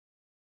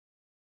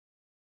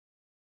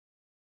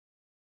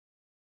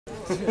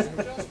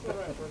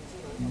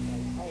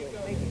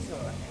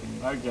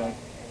Okay.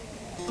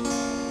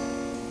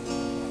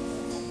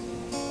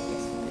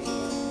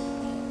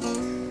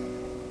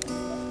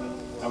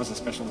 That was a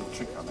special little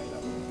trick I made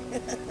up.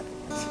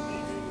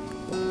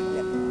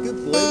 Good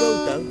boy,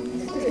 well done.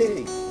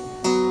 Hey.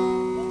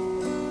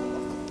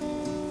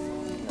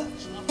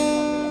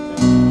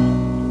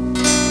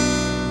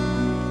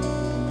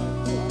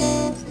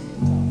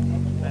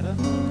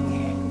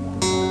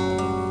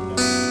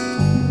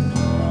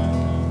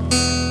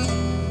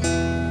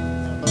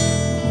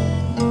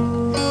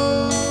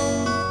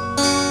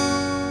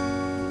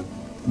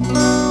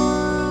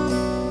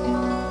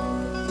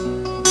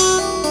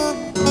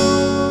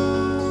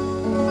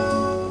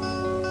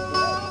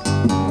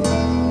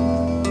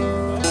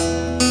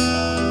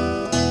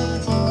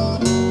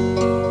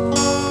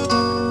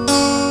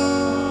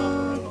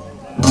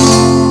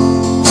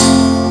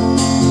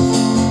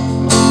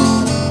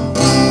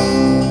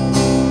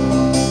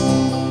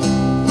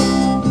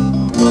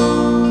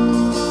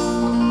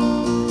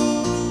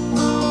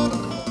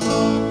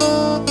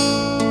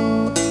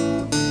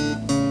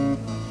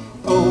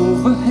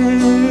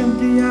 Overhead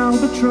the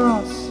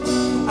albatross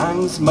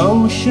hangs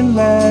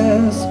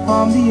motionless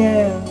upon the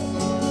air.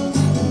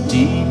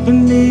 Deep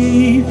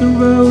beneath the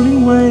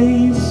rolling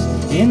waves,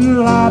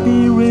 in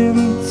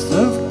labyrinths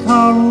of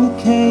coral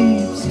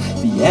caves,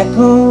 the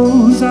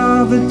echoes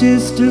of a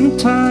distant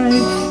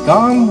tide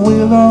gone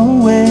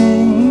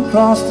willowing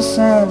across the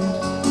sand.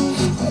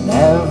 And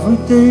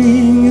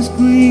everything is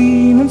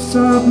green and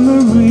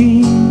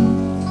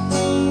submarine.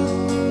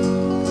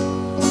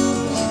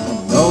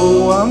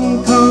 No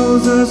one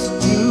calls us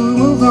to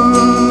move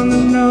on,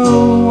 and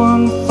no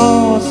one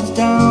forces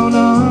down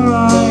our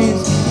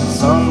eyes.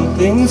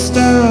 Something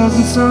stirs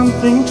and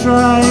something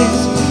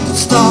tries,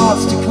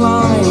 starts to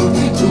climb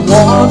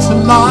towards the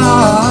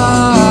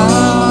light.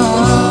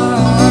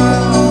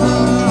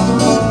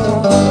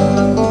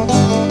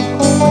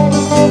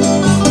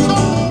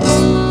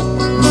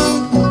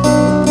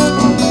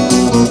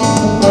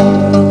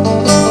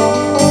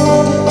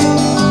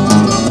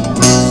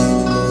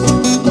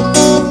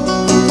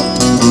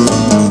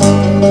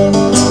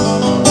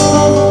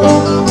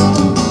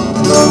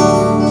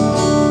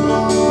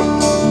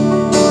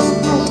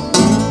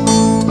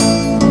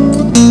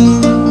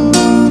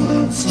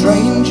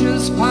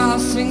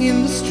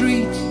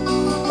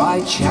 By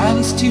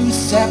chance two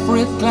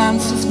separate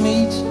glances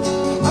meet,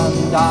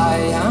 and I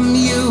am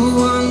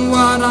you and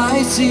what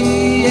I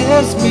see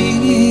is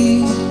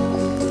me.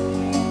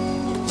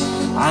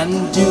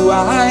 And do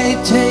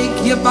I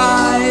take you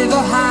by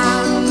the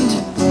hand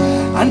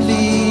and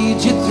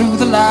lead you through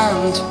the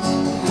land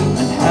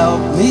and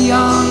help me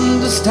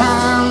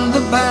understand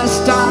the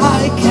best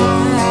I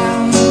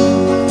can?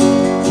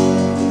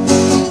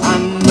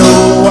 And no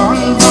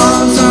one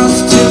calls us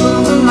to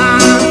the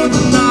land,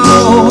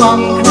 no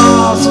one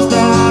crosses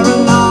there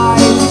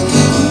alive.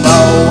 No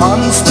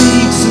one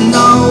speaks and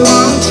no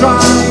one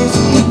tries,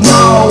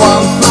 no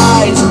one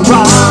flies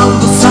around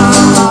the sun.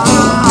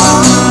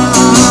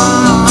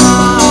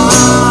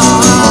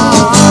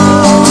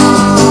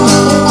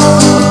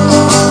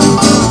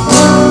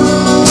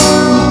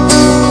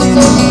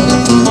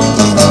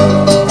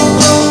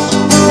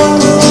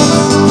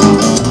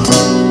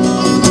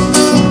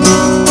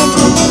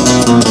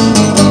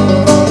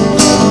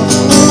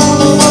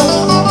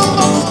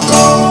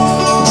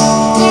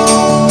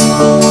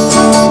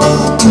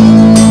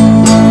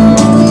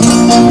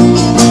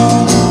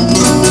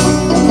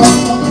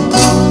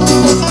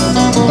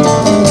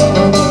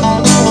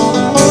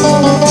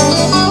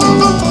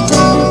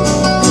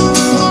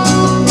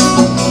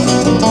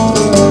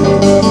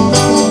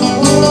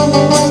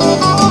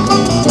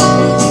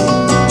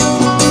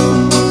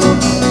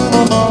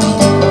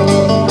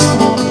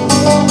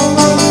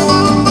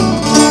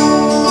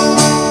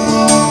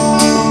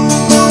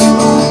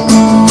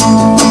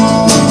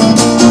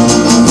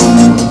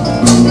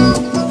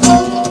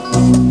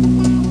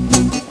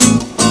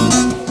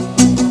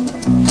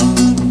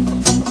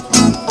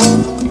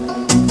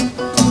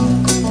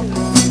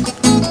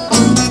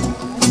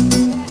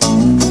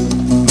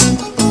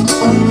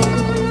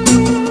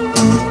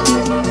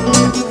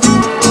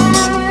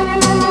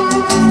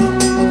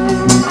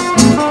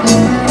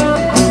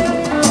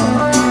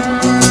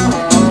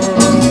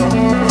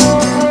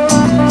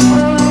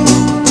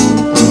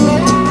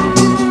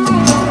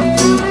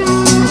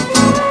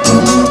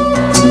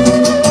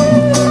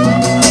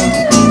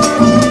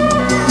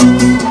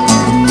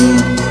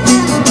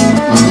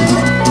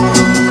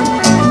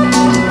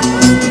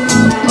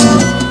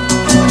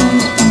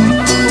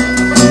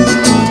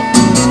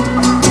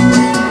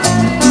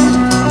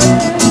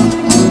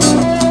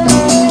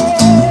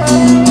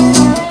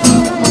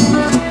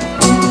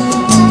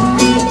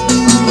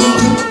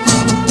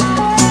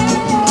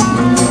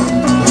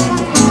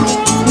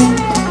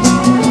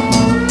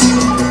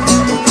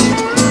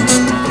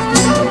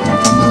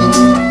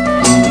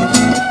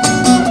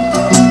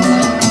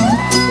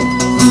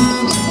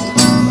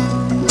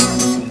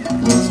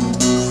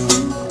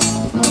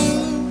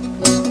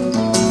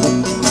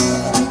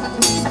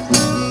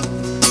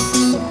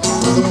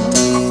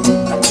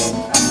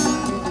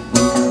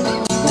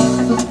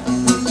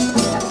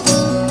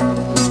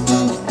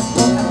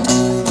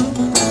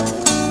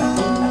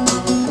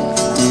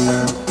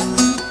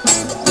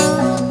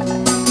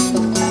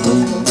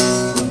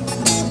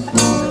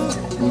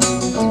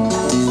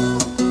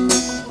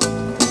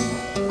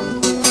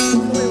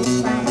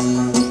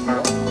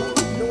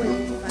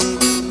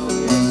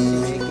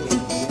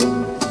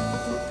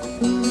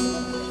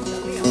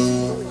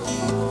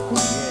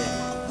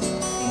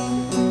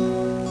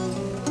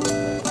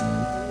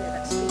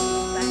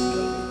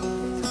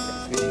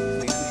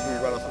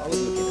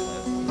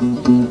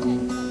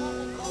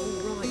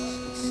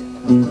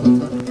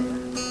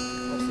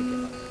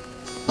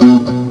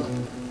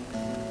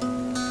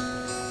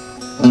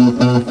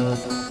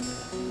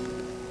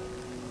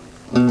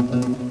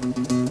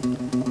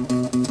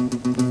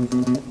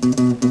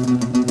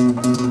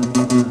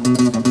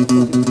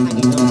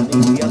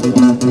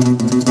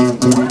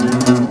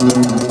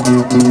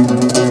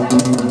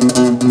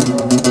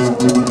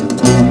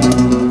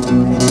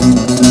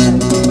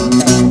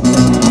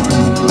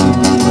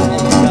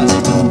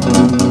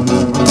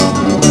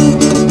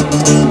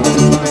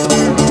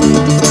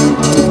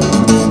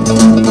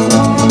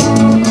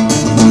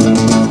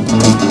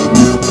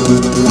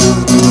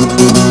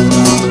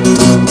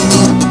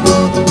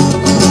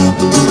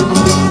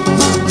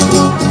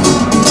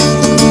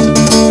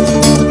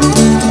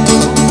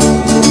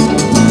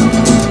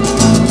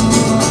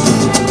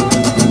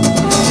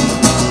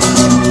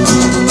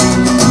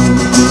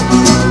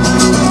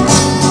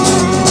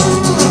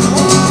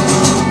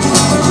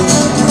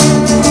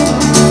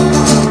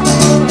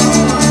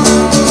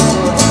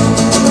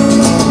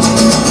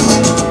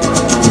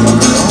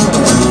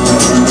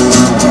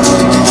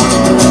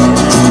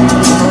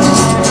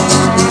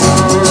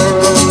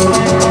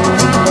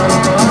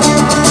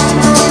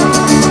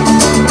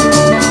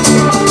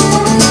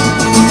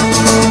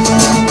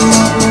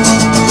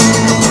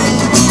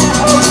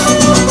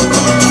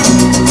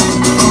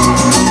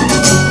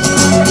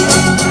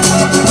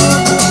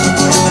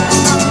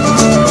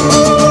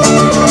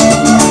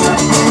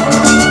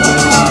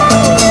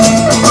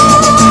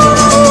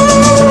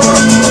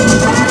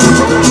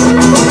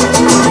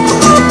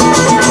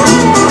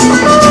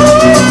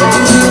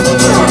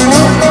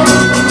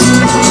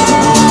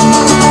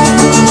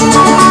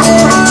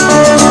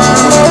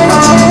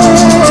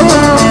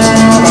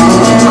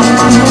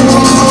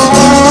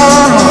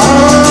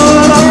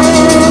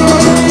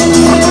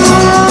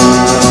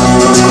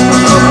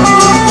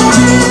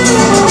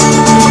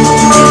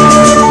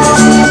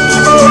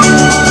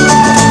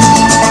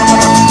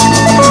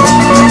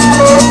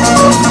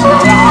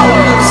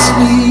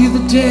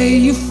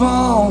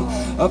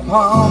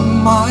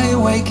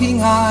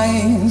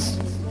 eyes,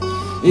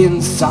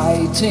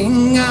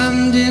 inciting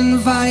and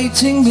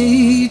inviting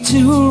me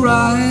to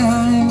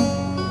ride.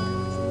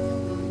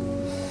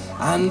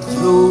 And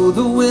through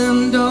the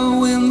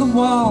window in the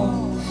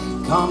wall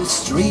come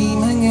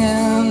streaming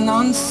in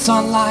on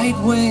sunlight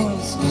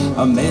wings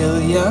a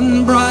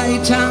million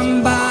bright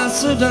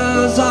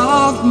ambassadors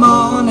of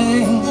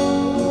morning.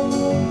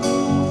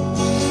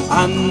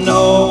 And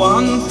no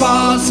one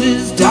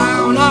forces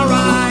down our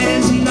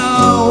eyes,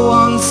 no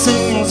one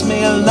sings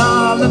me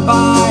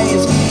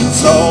lullabies.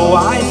 So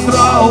I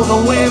throw the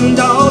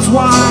windows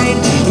wide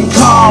and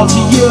call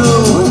to you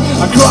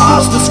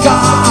across the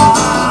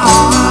sky.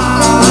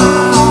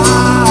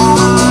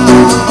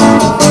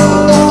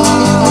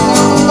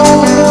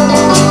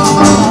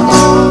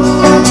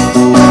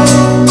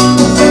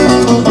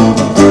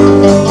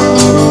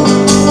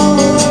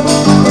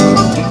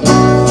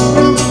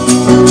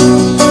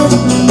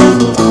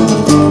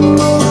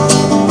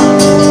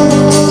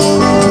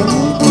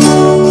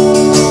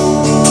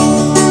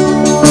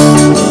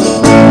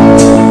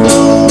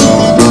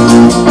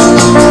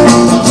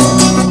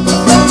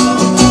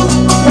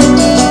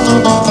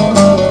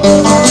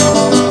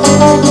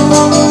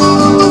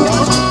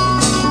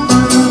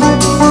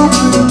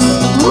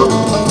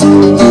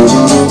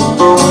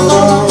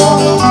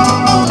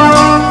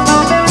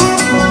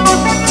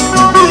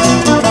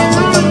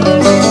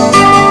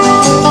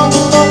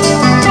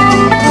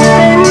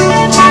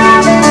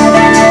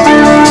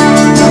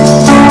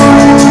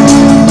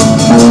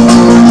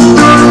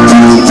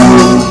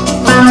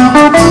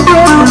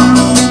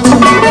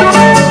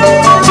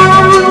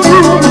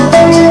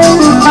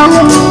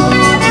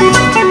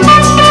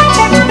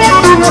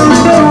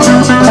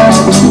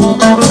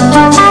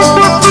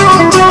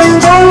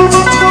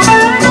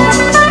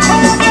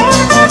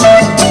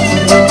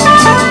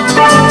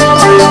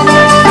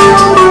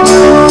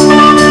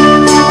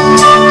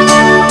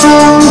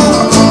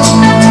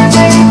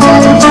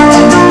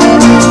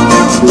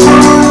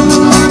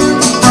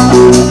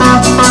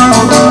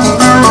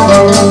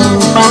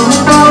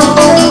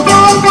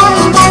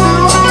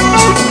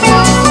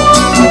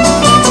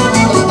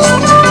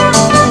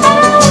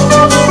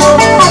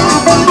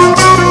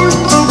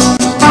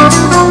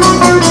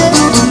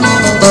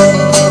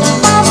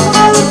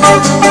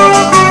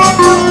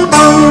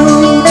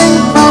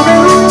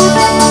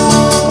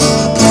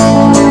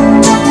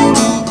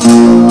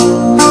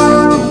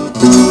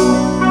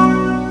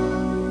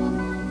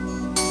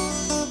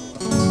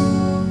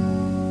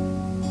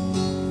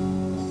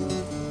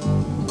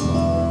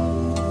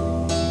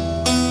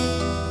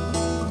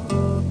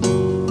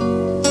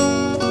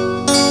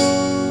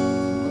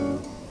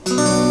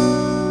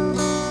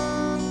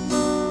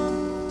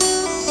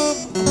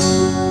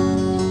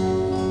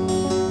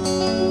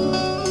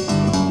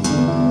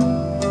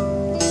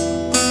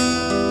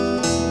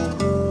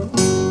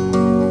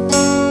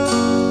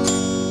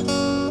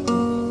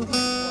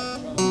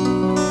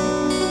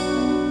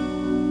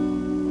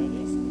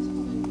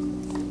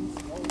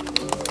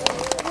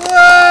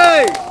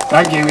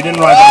 Thank you, we didn't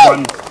write that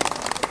one.